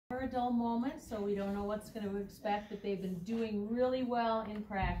a dull moment, so we don't know what's going to expect, but they've been doing really well in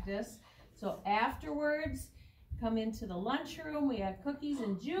practice. So afterwards, come into the lunchroom. We have cookies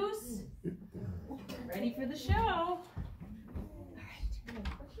and juice. Ready for the show. All right.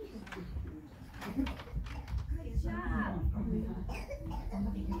 Good job.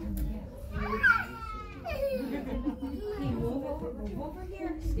 Okay, move over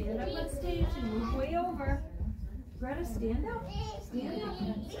here. Stand up on stage and move way over. Greta, stand up. Stand up.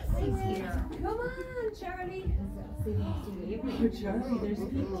 Here. Come on, Charlie. Oh, Charlie, there's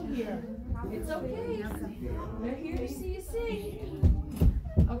people here. It's okay. They're here to see you sing.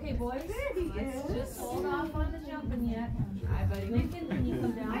 Okay, boys, let's just hold off on the jumping yet. Hi, buddy. Lincoln, can you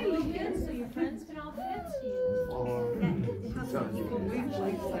come down a little bit so your friends can all fit?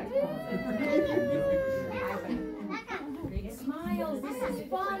 Big smiles. This is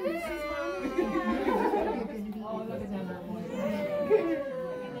fun. This is fun. Oh, look at that.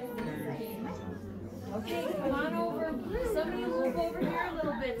 Okay, come on over. Somebody move over here a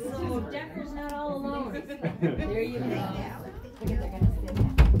little bit so Decker's not all alone. There you go.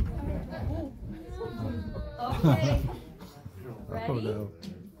 Okay. Ready? We're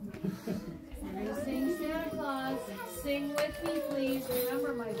going to sing Santa Claus. Sing with me, please.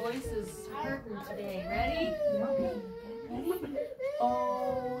 Remember, my voice is hurting today. Ready? Ready?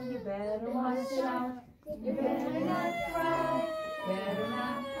 Oh, you better watch out. You better not cry. Better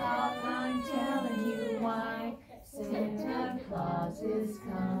not pout. I'm telling you why. Santa Claus is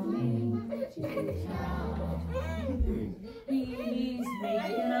coming to town. He's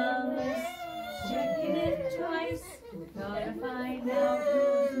making a list, checking it twice. Gonna find out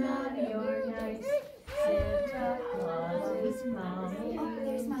who's naughty or nice. Santa Claus is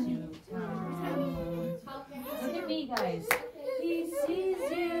coming to town. Look at me, guys. He sees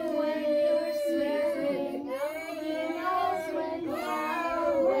you when you're sleeping. He knows when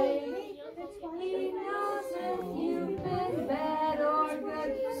you're awake. He knows if you've been bad or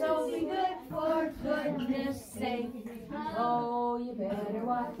good. So be good for goodness sake. Oh, you better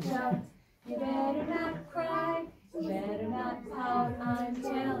watch out. You better not cry. You better not pout. I'm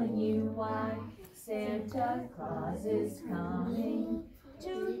telling you why. Santa Claus is coming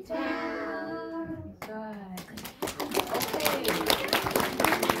to town. Good. Okay.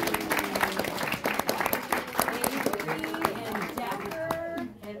 Avery and Decker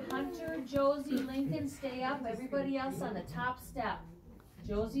and Hunter, Josie, Lincoln, stay up. Everybody else on the top step.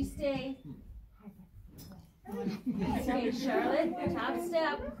 Josie, stay. Okay, Charlotte, top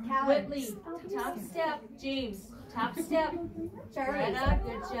step. Whitley, top step. James, top step. Greta,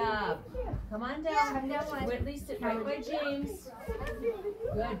 good job. Come on down. Whitley, sit right by James.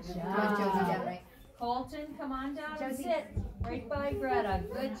 Good job. Colton, come on down and sit right by Greta.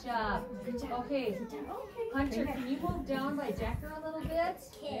 Good job. Okay, Hunter, can you move down by Decker a little bit?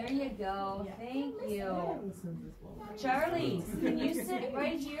 There you go. Thank you. Charlie, can you sit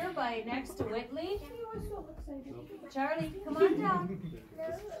right here by next to Whitley? Charlie, come on down.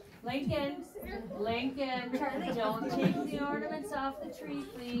 Lincoln, don't take the ornaments off the tree,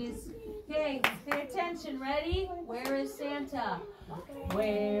 please. Okay, pay attention. Ready? Where is Santa?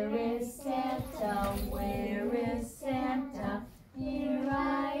 Where is Santa? Where is Santa? Here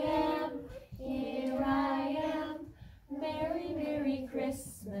I am. Here I am. Merry, Merry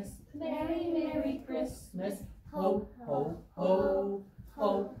Christmas. Merry, Merry Christmas. Ho, ho, ho.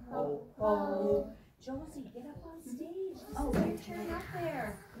 Ho, ho, ho. Josie, get up on stage. Oh, your turn up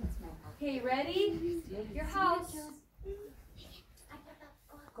there. Okay, ready? Your house.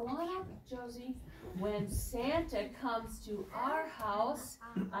 Go on up, Josie. When Santa comes to our house,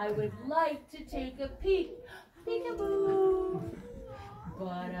 I would like to take a peek. Peekaboo.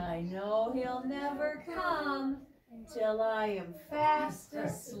 But I know he'll never come till I am fast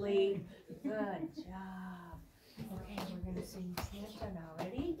asleep. Good job. Okay, we're going to sing Santa now.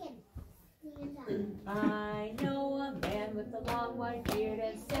 Ready? I know a man with a long white beard,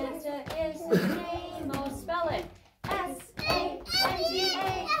 and Santa is his name. Oh, spell it.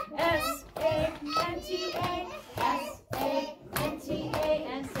 S-A-N-T-A, S-A-N-T-A, S-A-N-T-A,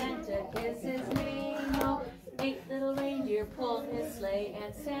 and Santa is his name. Oh, 8 little reindeer pulled his sleigh,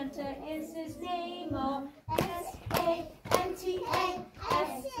 and Santa is his name. Oh, S-A-N-T-A,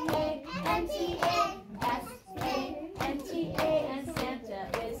 S-A-N-T-A, S-A-N-T-A, and Santa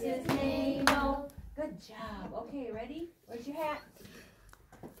is his name. Oh, good job. Okay, ready? Where's your hat?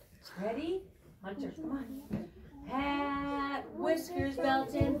 Ready? Hunter, come on. Hat, whiskers,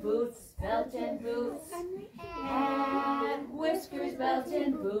 belt and boots, belt and boots. Hat, whiskers, belt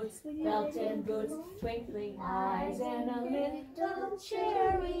and boots, belt and boots. Twinkling eyes and a little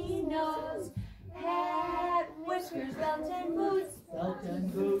cherry nose. hat, whiskers, belt and boots. Belt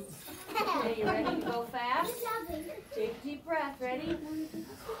and boots. Okay, you ready to go fast? Take a deep breath. Ready?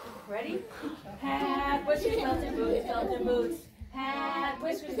 Ready? Hat, whiskers, belt and boots, belt and boots. Hat,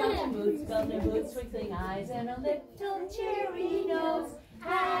 whiskers, belt and boots, twinkling eyes and a little cherry nose.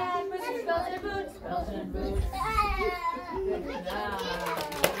 Hat, whiskers, belt and boots, belt and boots. Good job.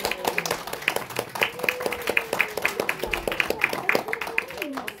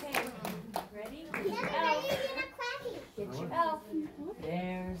 Okay, ready? Get your elf.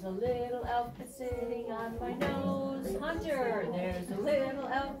 There's a little elf that's sitting on my nose. Hunter, there's a little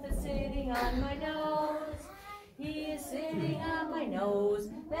elf that's sitting on my nose. He is sitting on my nose,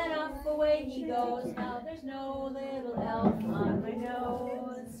 then off away he goes. Now there's no little elf on my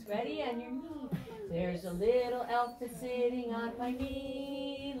nose. Ready? On your knee. There's a little elf that's sitting on my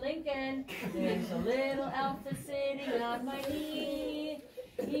knee. Lincoln, there's a little elf that's sitting on my knee.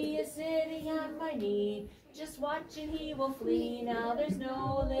 He is sitting on my knee, just watching he will flee. Now there's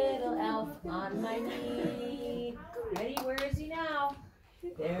no little elf on my knee. Ready? Where is he now?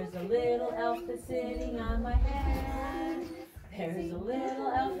 There's a little elf that's sitting on my head. There's a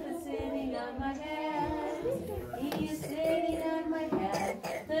little elf that's sitting on my head. He is sitting on my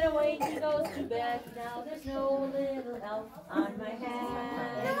head. Then away he goes to bed. Now there's no little elf on my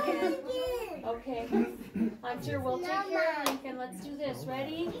head. Okay, Hunter, we'll take care of Lincoln. Let's do this.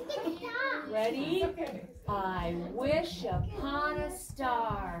 Ready? Ready? I wish upon a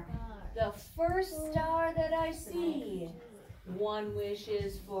star, the first star that I see. One wish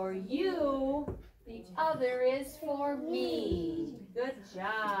is for you, the other is for me. Good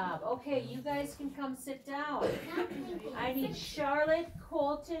job. Okay, you guys can come sit down. I need Charlotte,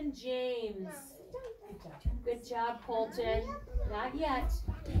 Colton, James. Good job, Colton. Not yet.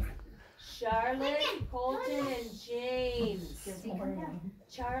 Charlotte, Colton, and James.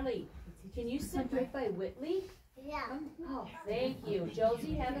 Charlie, can you sit right by Whitley? Yeah. Oh, thank you.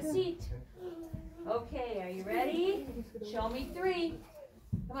 Josie, have a seat. Okay, are you ready? Show me three.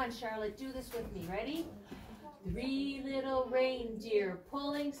 Come on, Charlotte, do this with me. Ready? 3 little reindeer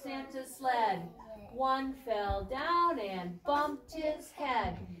pulling Santa's sled. One fell down and bumped his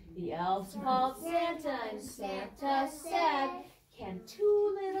head. The elves called Santa and Santa said, "Can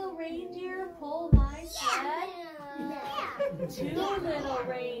 2 little reindeer pull my sled?" 2 little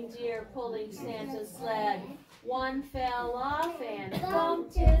reindeer pulling Santa's sled. One fell off and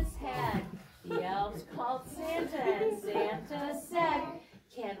bumped his head. The elves called Santa and Santa said,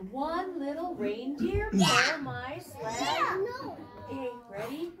 "Can 1 little reindeer pull my sled?" Okay,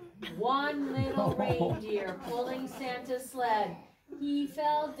 ready? 1 little reindeer pulling Santa's sled. He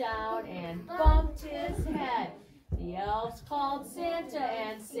fell down and bumped his head. The elves called Santa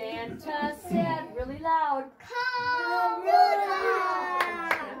and Santa said, really loud, "Come Rudolph!"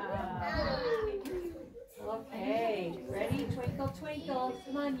 Okay, ready? Twinkle, twinkle.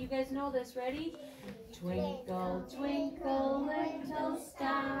 Come on, you guys know this. Ready? Twinkle, twinkle, little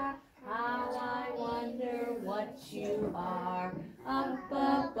star, how I wonder what you are. Up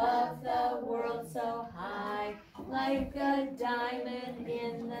above the world so high, like a diamond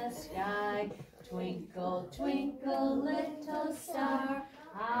in the sky. Twinkle, twinkle, little star,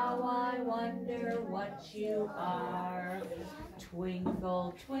 how I wonder what you are.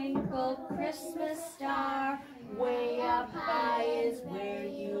 Twinkle, twinkle, Christmas star, way up high is where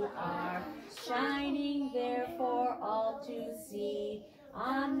you are, shining there for all to see,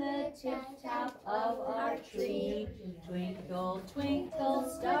 on the tip-top of our tree. Twinkle, twinkle,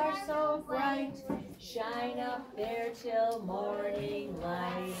 star so bright, shine up there till morning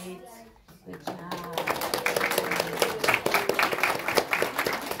light. Good job.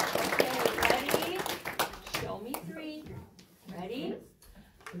 Okay, ready? Show me 3. Ready?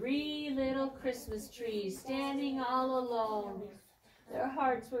 3 little Christmas trees standing all alone. Their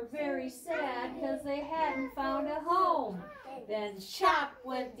hearts were very sad because they hadn't found a home. Then chop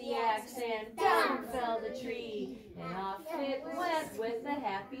went the axe and down fell the tree, and off it went with the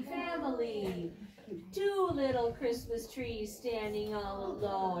happy family. 2 little Christmas trees standing all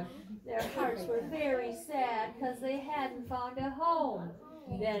alone. Their hearts were very sad because they hadn't found a home.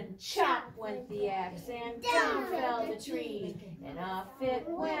 Then chop went the axe and down fell the tree, and off it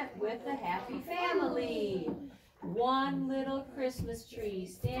went with the happy family. 1 little Christmas tree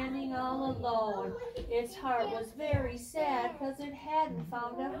standing all alone. Its heart was very sad because it hadn't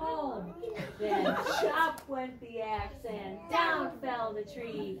found a home. Then chop went the axe and down fell the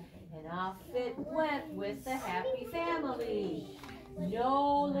tree, and off it went with the happy family.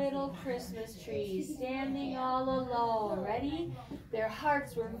 No little Christmas trees standing all alone. Ready? Their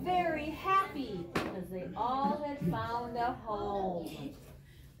hearts were very happy because they all had found a home.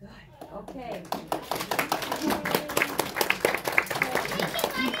 Good. Okay.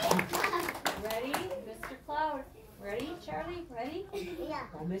 Ready? Mr. Cloud. Ready, Charlie? Ready? Yeah.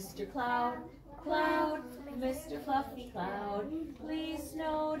 Oh, Mr. Cloud, Cloud, Mr. Fluffy Cloud, please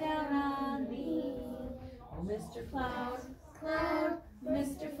snow down on me. Oh, Mr. Cloud, Cloud,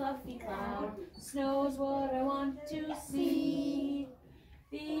 Mr. Fluffy Cloud, snow's what I want to see.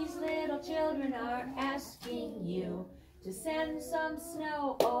 These little children are asking you to send some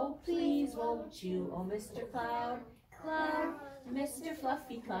snow. Oh, please won't you? Oh, Mr. Cloud, Cloud, Mr.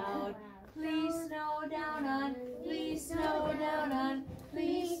 Fluffy Cloud, please snow down on, please snow down on,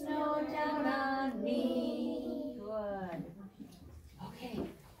 please snow down on me. Good. Okay,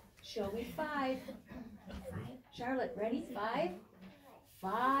 show me 5. Charlotte, ready? 5?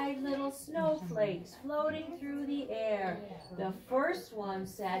 5 little snowflakes floating through the air. The first one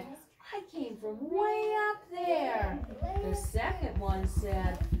said, I came from way up there. The second one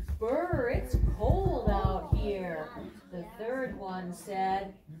said, Brr, it's cold out here. The third one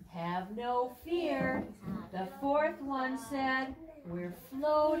said, have no fear. The fourth one said, we're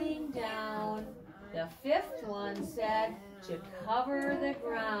floating down. The fifth one said, to cover the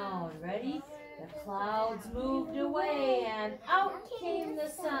ground. Ready? The clouds moved away and out came the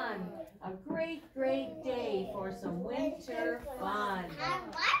sun. A great, great day for some winter fun.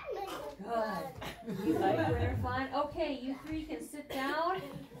 Good. You like winter fun? Okay, you 3 can sit down.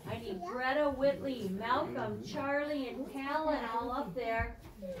 I need Greta, Whitley, Malcolm, Charlie, and Callan all up there.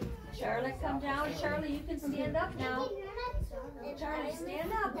 Charlotte, come down. Charlie, you can stand up now. Charlie,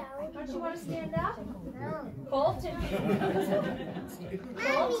 stand up. Don't you want to stand up? Colton.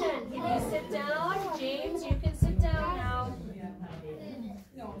 Colton, can you sit down? James, you can sit down now.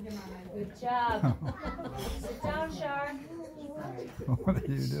 Good job. Sit down, Char. What are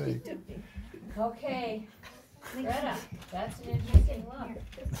you doing? Okay. Greta, that's an interesting look.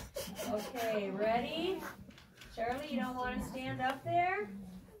 Okay, ready? Charlie, you don't want to stand up there?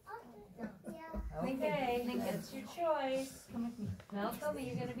 Okay, that's your choice. Malcolm, are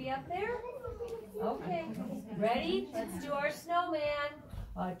you going to be up there? Okay, ready? Let's do our snowman.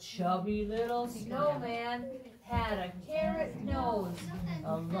 A chubby little snowman had a carrot nose.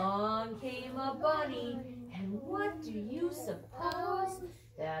 Along came a bunny, and what do you suppose?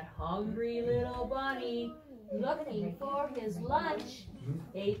 That hungry little bunny, looking for his lunch,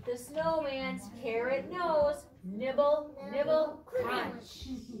 ate the snowman's carrot nose. Nibble, nibble, crunch.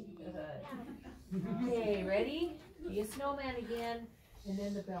 Good. Okay, ready? Be a snowman again, and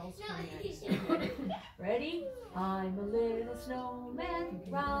then the bells come next. Ready? I'm a little snowman,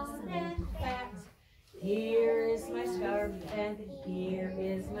 round and fat. Here is my scarf, and here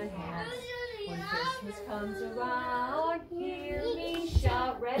is my hat. When Christmas comes around, hear me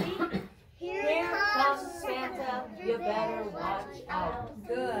shout. Ready? Here comes Santa, you better watch out.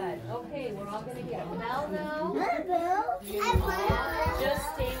 Good. Okay, we're all going to get a bell now. You all just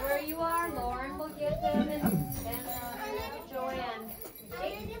stay where you are. Lauren will get them, and Joanne.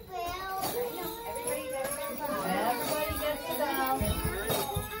 Everybody gets a bell.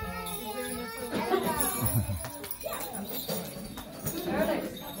 Charlotte,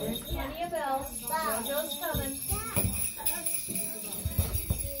 there's plenty of bells. JoJo's coming.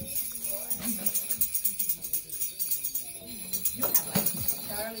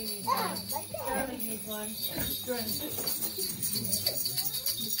 Charlie needs one. Charlie needs one.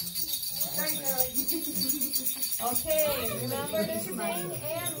 Sorry, Charlie. Okay, remember to sing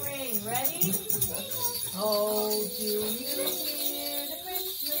and ring. Ready? Oh, do you hear the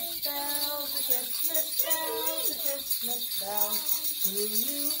Christmas bells, the Christmas bells, the Christmas bells? Do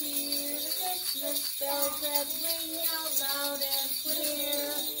you hear the Christmas bells that ring out loud and clear?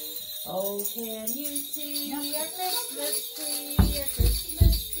 Oh, can you see our Christmas tree, our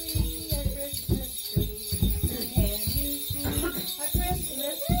Christmas tree, our Christmas tree? Can you see our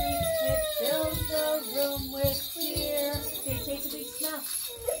Christmas tree? It fills the room with cheer. Okay, take a big smell.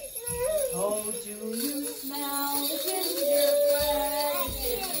 Oh, do you smell the gingerbread,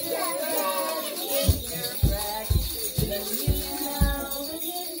 gingerbread, gingerbread? Do you smell the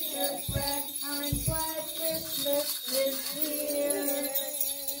gingerbread? I'm glad Christmas is here.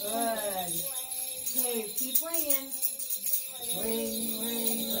 Good. Okay, keep ringing. Ring,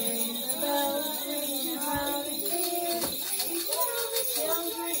 ring, ring the bells, ring loud and clear. We tell the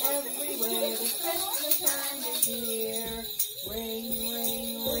children everywhere the Christmas time is here. Ring,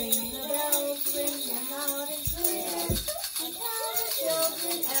 ring, ring the bells, ring them loud and clear. We tell the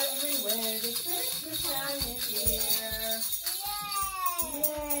children everywhere the Christmas time is here.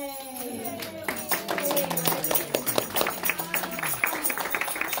 Yay!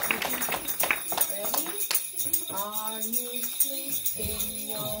 Are you sleeping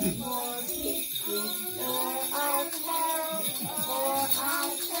no more?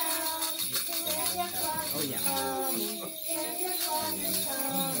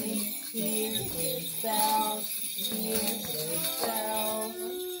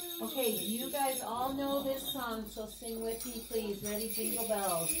 song, so sing with me, please. Ready? Jingle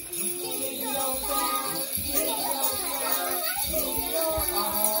bells. Jingle bells, jingle bells, jingle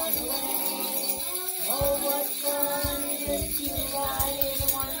all the way. Oh, what fun it is to ride in a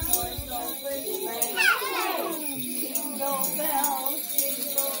one-horse open sleigh. Jingle bells,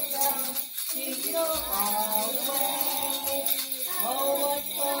 jingle all the way. Oh, what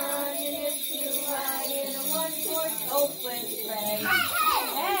fun it is to ride in a one-horse open sleigh.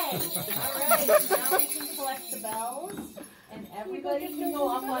 Hey! All right, now we can collect the bells, and everybody can go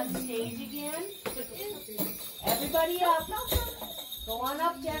up on stage again. Everybody up. Go on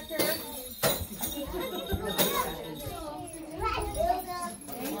up, Decker. Thank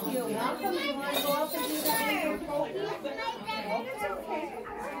you. Malcolm, you want to go up and do the finger poking?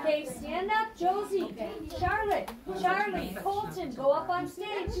 Okay, stand up, Josie, Charlotte, Charlie, Colton, go up on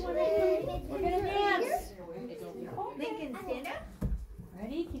stage. We're going to dance. Lincoln, stand up.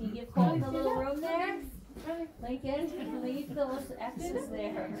 Ready? Can you give Colton a little room there? Lincoln, leave those X's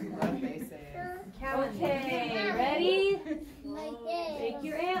there. Okay, ready? Take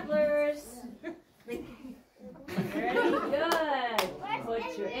your antlers. Ready? Good.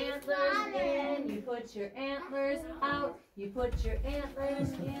 Put your antlers in, you put your antlers out, you put your antlers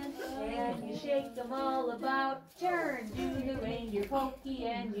in, and you shake them all about. Turn, do the reindeer pokey,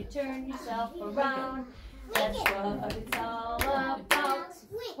 and you turn yourself around. That's what it's all about.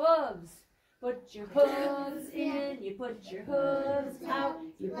 Hooves. Put your hooves in, you put your hooves out,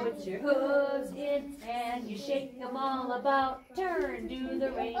 you put your hooves in, and you shake them all about. Turn, do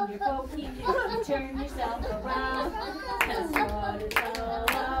the reindeer pokey, you turn yourself around. That's what it's all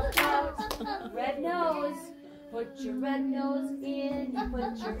about. Red nose. Put your red nose in, you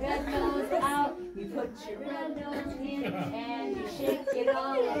put your red nose out, you put your red nose in, and you shake it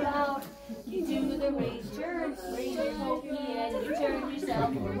all about. You do the reindeer pokey, and you turn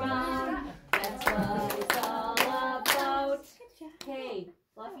yourself around. That's what it's all about. Okay,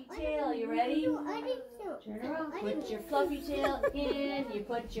 fluffy tail, you ready? Turn around. Put your fluffy tail in, you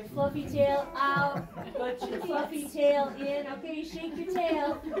put your fluffy tail out, you put your fluffy tail in. Okay, you shake your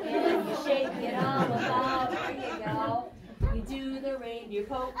tail, and you shake it all about. There you go. You do the reindeer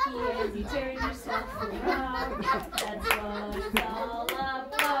pokey, and you turn yourself around. That's what it's all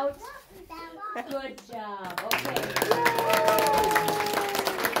about. Good job. Okay.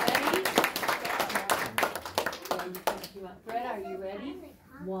 Greta, are you ready?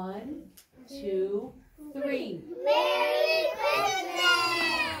 1, 2, 3. Merry Christmas!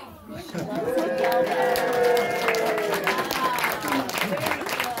 Let's yell that. Wow, very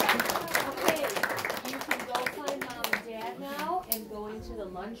good. Okay, you can go find Mom and Dad now and go into the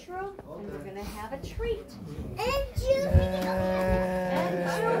lunchroom, and we're going to have a treat.